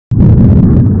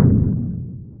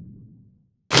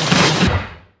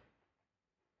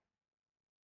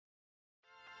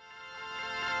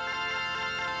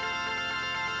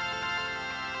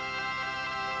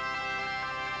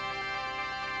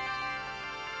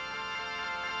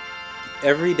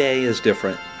Every day is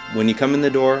different. When you come in the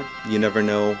door, you never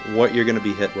know what you're going to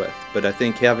be hit with. But I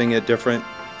think having it different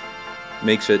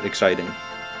makes it exciting.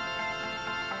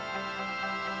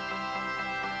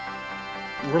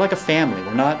 We're like a family.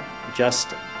 We're not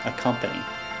just a company.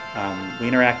 We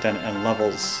interact on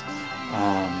levels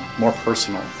more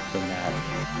personal than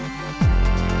that.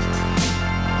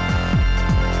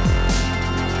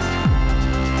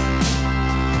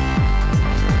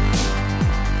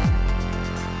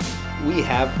 We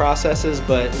have processes,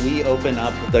 but we open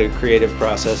up the creative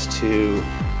process to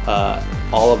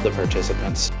all of the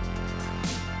participants.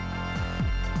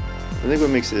 I think what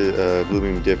makes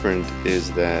Bluebeam different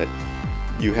is that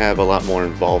you have a lot more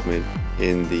involvement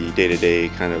in the day-to-day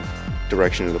kind of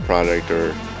direction of the product,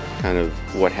 or kind of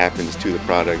what happens to the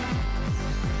product.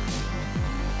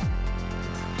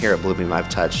 Here at Bluebeam, I've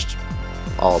touched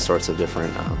all sorts of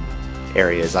different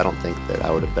areas I don't think that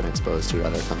I would have been exposed to at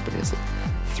other companies.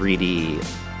 3D,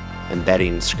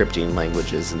 embedding scripting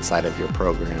languages inside of your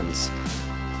programs,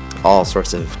 all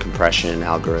sorts of compression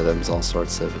algorithms, all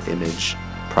sorts of image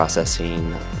processing.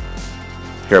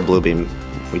 Here at Bluebeam,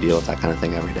 we deal with that kind of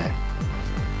thing every day.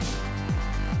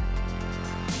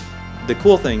 The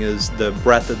cool thing is the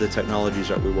breadth of the technologies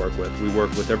that we work with. We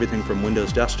work with everything from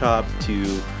Windows Desktop to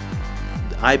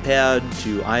iPad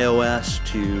to iOS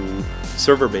to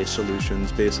server-based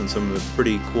solutions based on some of the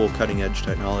pretty cool cutting-edge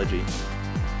technology.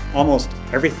 Almost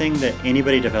everything that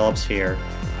anybody develops here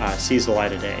sees the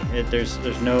light of day.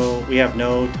 We have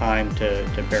no time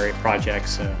to bury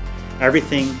projects.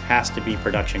 Everything has to be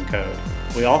production code.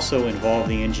 We also involve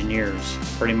the engineers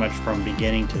pretty much from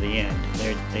beginning to the end.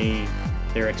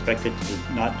 They're expected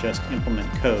to not just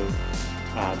implement code,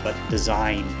 but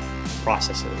design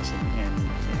processes and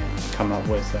come up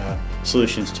with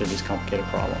solutions to these complicated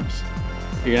problems.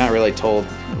 You're not really told,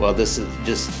 well, this is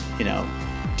just,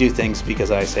 do things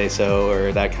because I say so,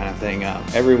 or that kind of thing.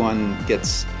 Everyone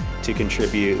gets to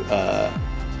contribute,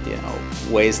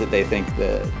 ways that they think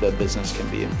the business can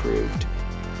be improved.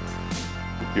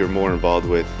 You're more involved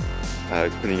with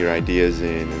putting your ideas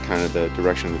in and kind of the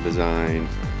direction of the design,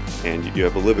 and you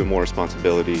have a little bit more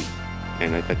responsibility,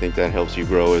 and I think that helps you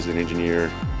grow as an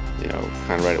engineer,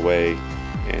 kind of right away,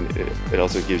 and it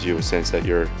also gives you a sense that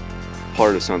you're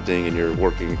part of something and you're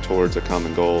working towards a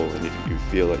common goal, and you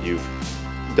feel that you've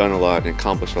done a lot and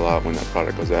accomplished a lot when that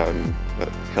product goes out, and that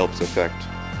helps affect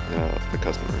the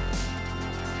customer.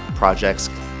 Projects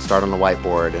start on the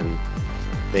whiteboard and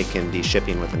they can be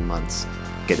shipping within months,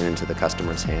 getting into the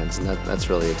customer's hands, and that's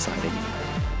really exciting.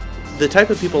 The type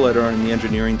of people that are in the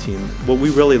engineering team, what we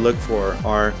really look for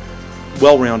are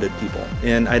well-rounded people.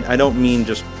 And I don't mean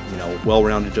just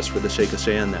well-rounded just for the sake of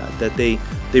saying that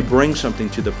they bring something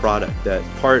to the product, that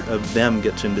part of them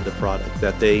gets into the product,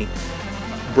 that they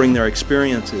bring their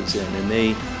experiences in and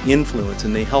they influence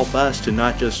and they help us to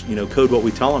not just code what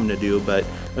we tell them to do, but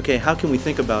okay, how can we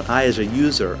think about, I as a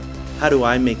user, how do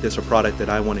I make this a product that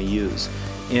I want to use?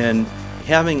 And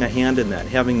having a hand in that,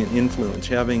 having an influence,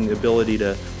 having the ability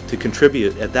to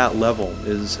contribute at that level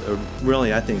is a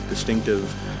really, I think,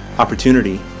 distinctive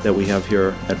opportunity that we have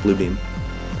here at Bluebeam.